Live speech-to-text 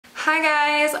Hi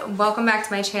guys, welcome back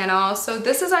to my channel. So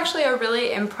this is actually a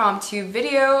really impromptu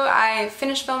video. I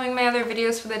finished filming my other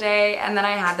videos for the day and then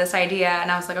I had this idea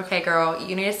and I was like, okay girl,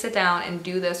 you need to sit down and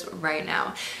do this right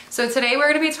now. So today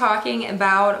we're going to be talking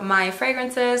about my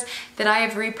fragrances that I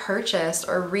have repurchased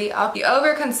or re-upped. The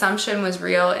overconsumption was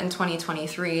real in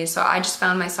 2023, so I just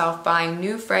found myself buying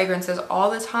new fragrances all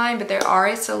the time, but there are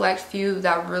a select few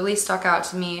that really stuck out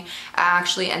to me. I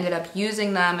actually ended up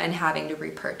using them and having to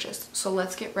repurchase. So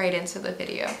let's get right into the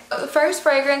video. The first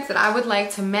fragrance that I would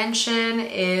like to mention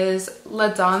is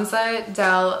Danza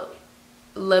delle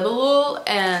Libellule,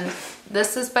 and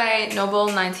this is by Nobile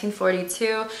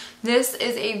 1942. This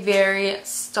is a very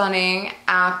stunning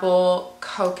apple,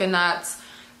 coconut,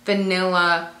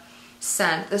 vanilla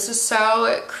scent. This is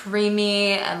so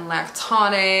creamy and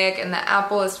lactonic and the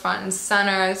apple is front and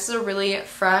center. This is a really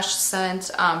fresh scent,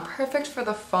 perfect for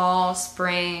the fall,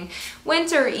 spring,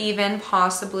 winter even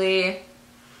possibly.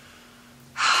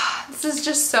 This is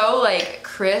just so like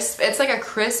crisp. It's like a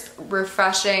crisp,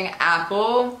 refreshing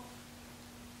apple.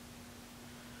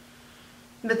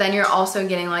 But then you're also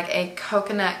getting like a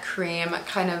coconut cream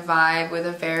kind of vibe with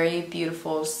a very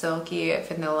beautiful silky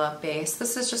vanilla base.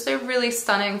 This is just a really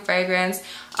stunning fragrance.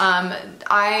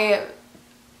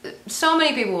 So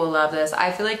many people will love this.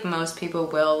 I feel like most people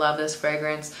will love this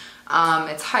fragrance.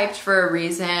 It's hyped for a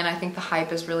reason. I think the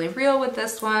hype is really real with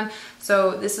this one.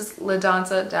 So this is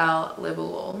Danza delle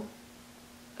Libellule.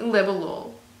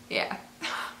 Libellule, yeah.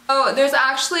 Oh, there's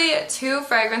actually two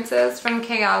fragrances from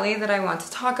Kayali that I want to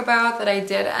talk about that I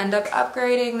did end up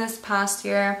upgrading this past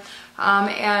year.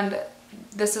 And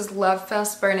this is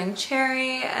Lovefest Burning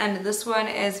Cherry, and this one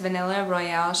is Vanilla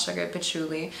Royale Sugar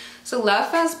Patchouli. So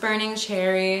Lovefest Burning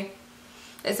Cherry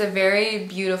is a very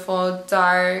beautiful,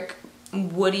 dark,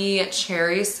 woody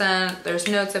cherry scent. There's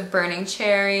notes of burning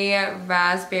cherry,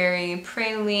 raspberry,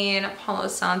 praline, Palo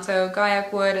Santo,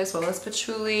 Gaiac wood, as well as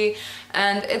patchouli,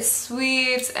 and it's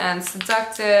sweet and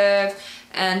seductive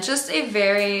and just a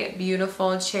very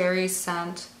beautiful cherry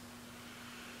scent.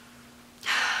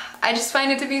 I just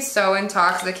find it to be so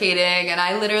intoxicating, and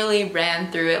I literally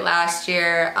ran through it last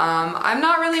year. I'm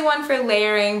not really one for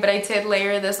layering, but I did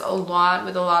layer this a lot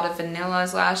with a lot of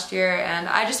vanillas last year, and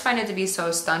I just find it to be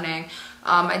so stunning.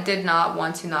 I did not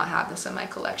want to not have this in my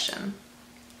collection.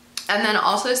 And then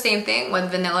also same thing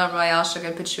with Vanilla Royale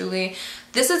Sugar Patchouli.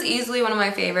 This is easily one of my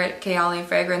favorite Kayali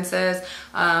fragrances.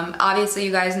 Obviously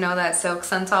you guys know that Silk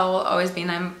Sental will always be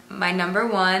my number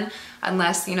one,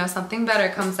 unless, you know, something better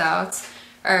comes out,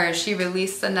 or she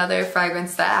released another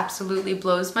fragrance that absolutely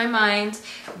blows my mind.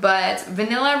 But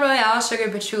Vanilla Royale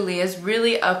Sugar Patchouli is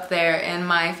really up there in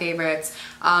my favorites.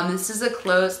 This is a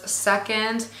close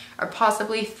second or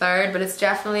possibly third, but it's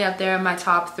definitely up there in my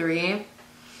top three.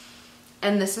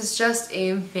 And this is just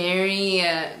a very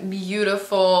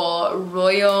beautiful,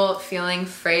 royal feeling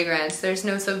fragrance. There's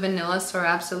notes of vanilla sour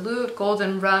absolute,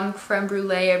 golden rum, creme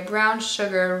brulee, brown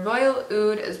sugar, royal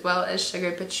oud, as well as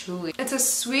sugar patchouli. It's a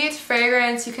sweet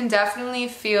fragrance. You can definitely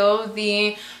feel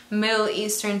the Middle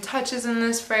Eastern touches in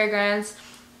this fragrance.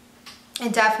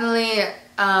 It definitely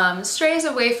strays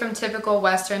away from typical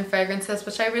Western fragrances,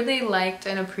 which I really liked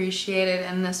and appreciated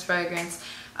in this fragrance.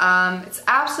 It's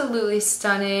absolutely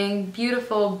stunning,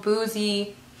 beautiful,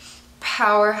 boozy,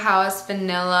 powerhouse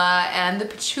vanilla, and the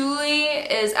patchouli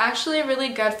is actually really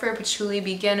good for patchouli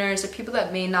beginners or people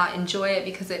that may not enjoy it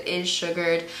because it is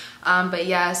sugared. But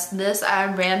yes, this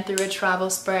I ran through a travel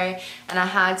spray and I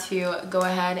had to go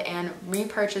ahead and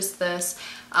repurchase this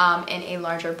in a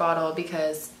larger bottle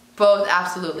because both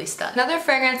absolutely stunning. Another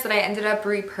fragrance that I ended up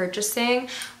repurchasing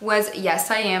was Yes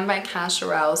I Am by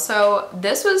Cacharel. So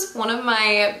this was one of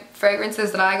my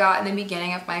fragrances that I got in the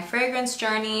beginning of my fragrance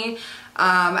journey.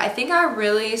 I think I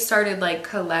really started like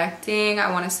collecting, I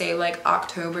want to say like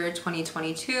October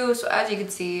 2022. So as you can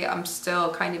see, I'm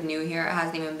still kind of new here. It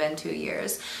hasn't even been 2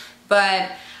 years.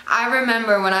 But I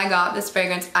remember when I got this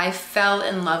fragrance, I fell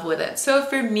in love with it. So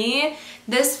for me,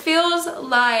 this feels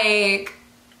like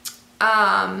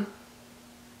a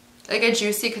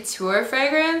Juicy Couture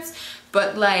fragrance,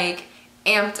 but like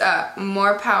amped up,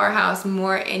 more powerhouse,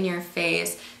 more in your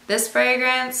face. This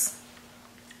fragrance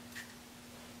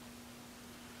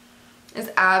is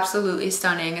absolutely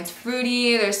stunning. It's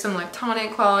fruity, there's some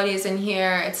lactonic qualities in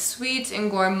here, it's sweet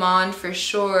and gourmand for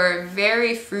sure,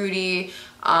 very fruity.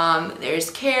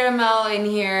 There's caramel in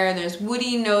here, there's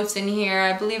woody notes in here,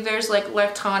 I believe there's like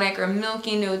lactonic or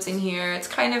milky notes in here. It's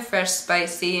kind of fresh,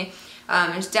 spicy.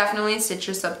 There's definitely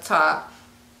citrus up top.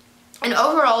 And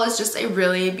overall, it's just a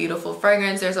really beautiful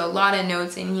fragrance. There's a lot of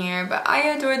notes in here, but I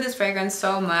adore this fragrance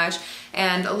so much.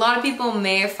 And a lot of people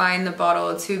may find the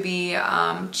bottle to be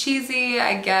cheesy,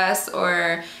 I guess,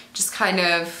 or just kind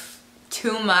of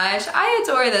too much. I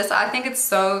adore this. I think it's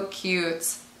so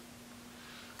cute.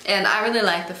 And I really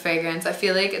like the fragrance. I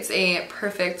feel like it's a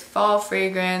perfect fall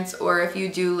fragrance, or if you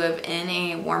do live in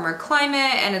a warmer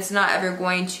climate and it's not ever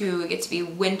going to get to be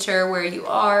winter where you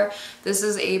are, this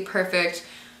is a perfect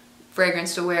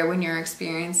fragrance to wear when you're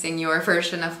experiencing your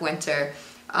version of winter.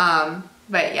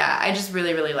 But yeah, I just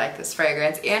really, really like this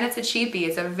fragrance. And it's a cheapie.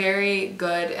 It's a very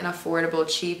good and affordable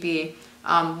cheapie.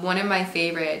 One of my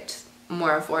favorite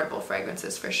more affordable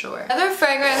fragrances for sure. Another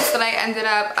fragrance that I ended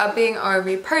up upping or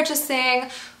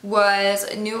repurchasing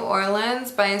was New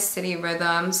Orleans by City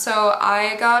Rhythm. So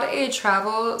I got a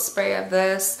travel spray of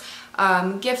this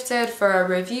gifted for a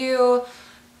review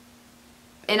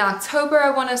in October,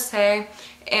 I want to say,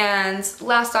 and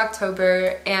last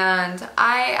October, and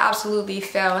I absolutely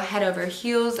fell head over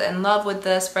heels in love with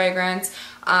this fragrance.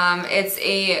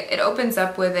 It opens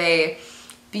up with a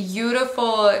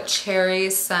beautiful cherry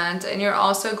scent, and you're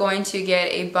also going to get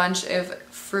a bunch of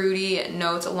fruity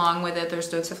notes along with it.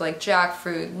 There's notes of like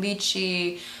jackfruit,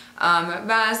 lychee,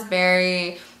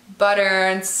 raspberry, butter,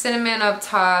 and cinnamon up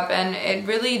top, and it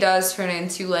really does turn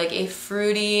into like a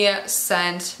fruity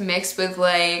scent mixed with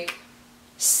like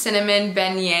cinnamon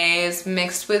beignets,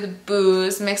 mixed with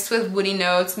booze, mixed with woody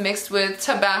notes, mixed with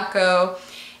tobacco,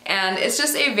 and it's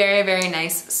just a very, very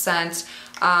nice scent.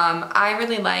 I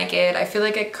really like it. I feel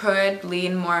like it could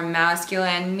lean more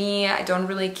masculine. I don't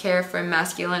really care for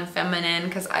masculine feminine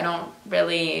because I don't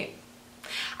know,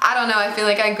 I feel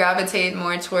like I gravitate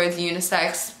more towards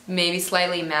unisex, maybe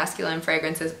slightly masculine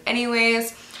fragrances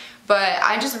anyways, but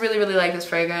I just really, really like this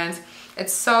fragrance.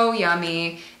 It's so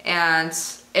yummy, and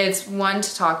it's one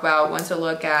to talk about, one to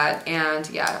look at, and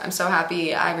yeah, I'm so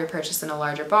happy I repurchased in a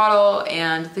larger bottle,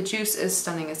 and the juice is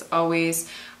stunning as always.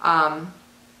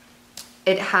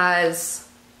 It has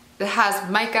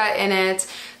mica in it,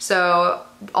 so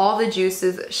all the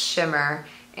juices shimmer,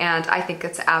 and I think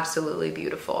it's absolutely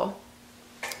beautiful.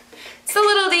 It's the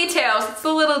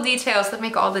little details that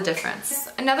make all the difference.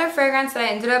 Another fragrance that I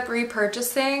ended up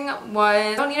repurchasing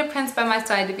was Don't Need a Prince by My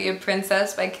Side to Be a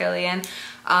Princess by Kilian,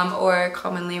 or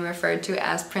commonly referred to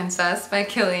as Princess by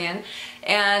Kilian.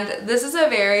 And this is a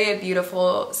very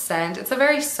beautiful scent. It's a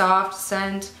very soft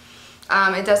scent.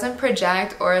 It doesn't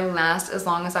project or last as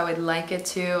long as I would like it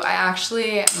to. I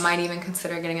actually might even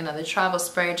consider getting another travel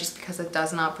spray just because it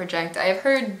does not project. I've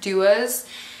heard Dua's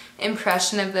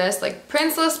impression of this, like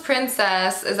Princeless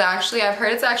Princess, is actually, I've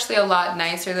heard it's actually a lot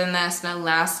nicer than this and it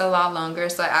lasts a lot longer,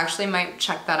 so I actually might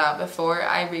check that out before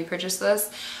I repurchase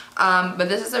this. But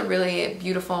this is a really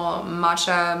beautiful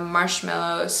matcha,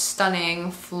 marshmallow, stunning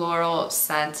floral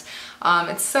scent.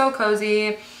 It's so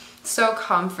cozy, so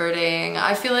comforting.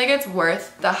 I feel like it's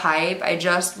worth the hype. I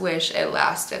just wish it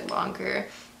lasted longer.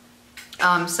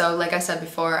 So like I said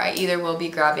before, I either will be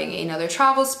grabbing another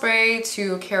travel spray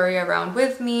to carry around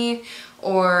with me,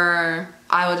 or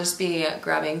I will just be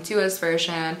grabbing Dua's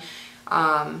version.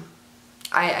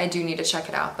 I do need to check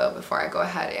it out though before I go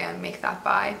ahead and make that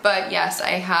buy. But yes,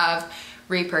 I have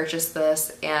repurchased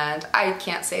this, and I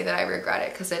can't say that I regret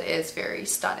it because it is very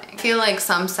stunning. I feel like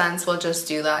some scents will just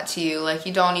do that to you. Like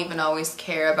you don't even always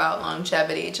care about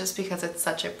longevity just because it's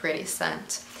such a pretty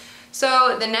scent.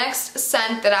 So the next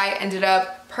scent that I ended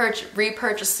up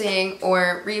repurchasing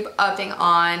or re-upping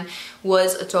on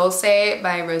was Dulce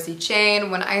by Rosie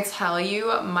Jane. When I tell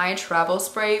you, my travel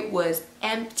spray was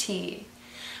empty.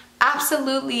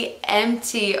 Absolutely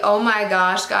empty. Oh my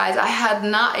gosh, guys, I had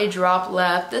not a drop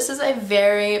left. This is a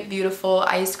very beautiful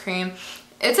ice cream.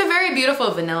 It's a very beautiful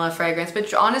vanilla fragrance,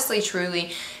 but honestly,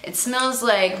 truly, it smells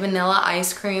like vanilla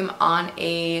ice cream on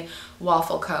a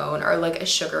waffle cone or like a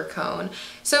sugar cone.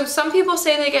 So some people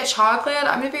say they get chocolate.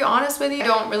 I'm gonna be honest with you, I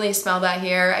don't really smell that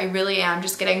here. I really am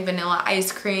just getting vanilla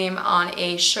ice cream on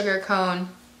a sugar cone.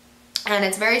 And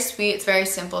it's very sweet, it's very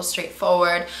simple,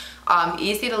 straightforward,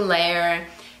 easy to layer.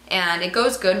 And it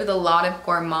goes good with a lot of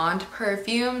gourmand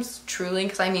perfumes, truly,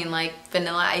 because I mean, like,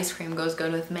 vanilla ice cream goes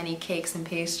good with many cakes and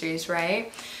pastries,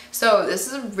 right? So this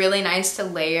is really nice to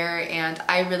layer, and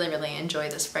I really, really enjoy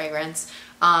this fragrance.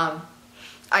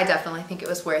 I definitely think it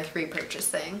was worth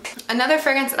repurchasing. Another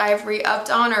fragrance that I've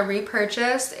re-upped on or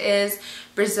repurchased is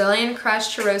Brazilian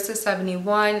Crush Cheirosa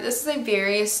 71. This is a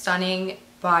very stunning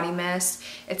body mist.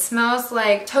 It smells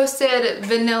like toasted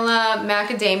vanilla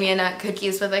macadamia nut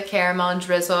cookies with a caramel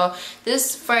drizzle.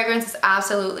 This fragrance is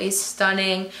absolutely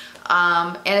stunning,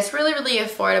 and it's really, really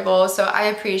affordable, so I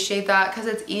appreciate that because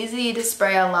it's easy to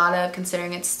spray a lot of,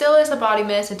 considering it still is a body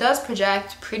mist. It does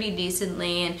project pretty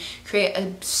decently and create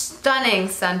a stunning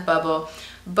scent bubble.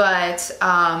 But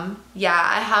yeah,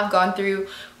 I have gone through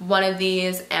one of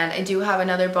these and I do have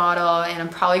another bottle, and I'm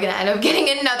probably gonna end up getting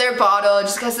another bottle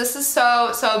just because this is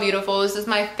so beautiful. This is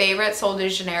my favorite Sol de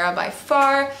Janeiro by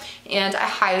far, and I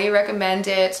highly recommend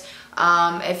it.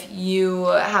 If you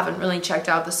haven't really checked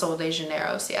out the Sol de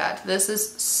Janeiros yet. This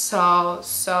is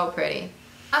so pretty.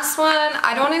 Last one,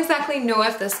 I don't exactly know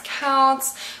if this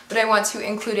counts, but I want to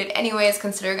include it anyways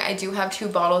considering I do have 2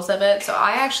 bottles of it. So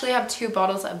I actually have 2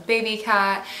 bottles of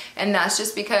Babycat, and that's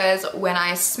just because when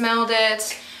I smelled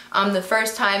it the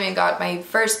first time and got my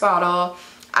first bottle,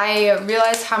 I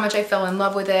realized how much I fell in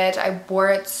love with it. I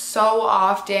wore it so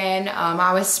often.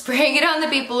 I was spraying it on the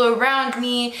people around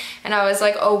me, and I was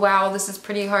like, oh wow, this is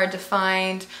pretty hard to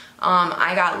find.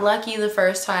 I got lucky the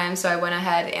first time, so I went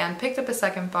ahead and picked up a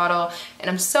second bottle, and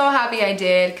I'm so happy I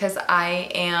did because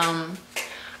I'm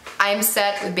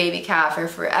set with Babycat for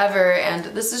forever, and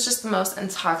this is just the most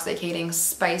intoxicating,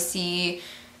 spicy.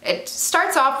 It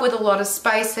starts off with a lot of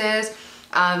spices.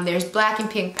 There's black and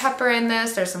pink pepper in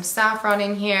this, there's some saffron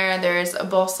in here, there's a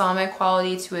balsamic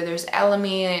quality to it, there's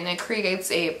elamine, and it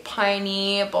creates a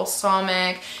piney,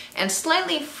 balsamic, and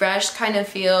slightly fresh kind of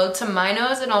feel. To my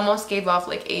nose, it almost gave off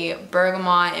like a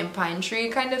bergamot and pine tree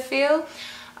kind of feel.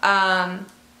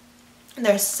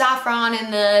 There's saffron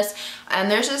in this,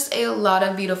 and there's just a lot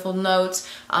of beautiful notes,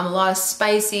 a lot of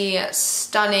spicy,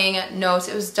 stunning notes.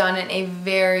 It was done in a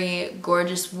very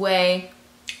gorgeous way.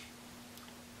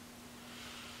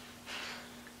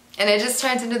 And it just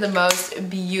turns into the most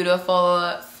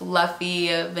beautiful, fluffy,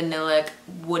 vanillic,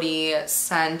 woody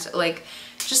scent. Like,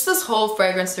 just this whole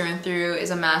fragrance through and through is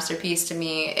a masterpiece to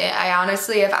me. I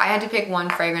honestly, if I had to pick one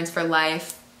fragrance for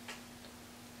life,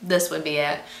 this would be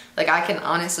it. Like, I can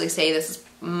honestly say this is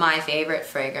my favorite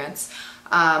fragrance.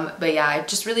 But yeah, I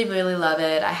just really love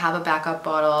it. I have a backup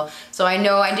bottle, so I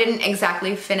know I didn't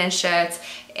exactly finish it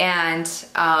and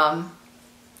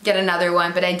get another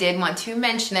one, but I did want to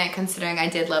mention it considering I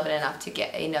did love it enough to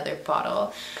get another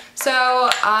bottle. So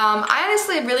I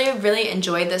honestly really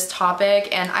enjoyed this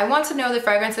topic, and I want to know the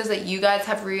fragrances that you guys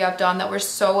have re-upped on that were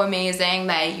so amazing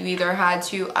that you either had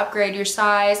to upgrade your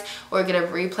size or get a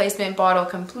replacement bottle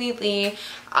completely.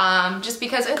 Just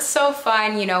because it's so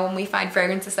fun, you know, when we find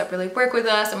fragrances that really work with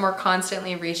us and we're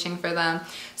constantly reaching for them.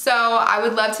 So I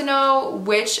would love to know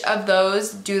which of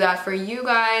those do that for you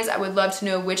guys. I would love to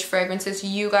know which fragrances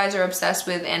you guys are obsessed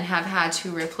with and have had to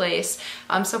replace.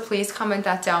 So please comment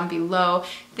that down below.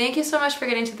 Thank you so much for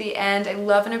getting to the end. I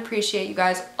love and appreciate you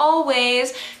guys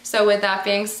always. So with that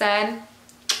being said,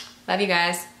 love you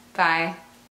guys. Bye.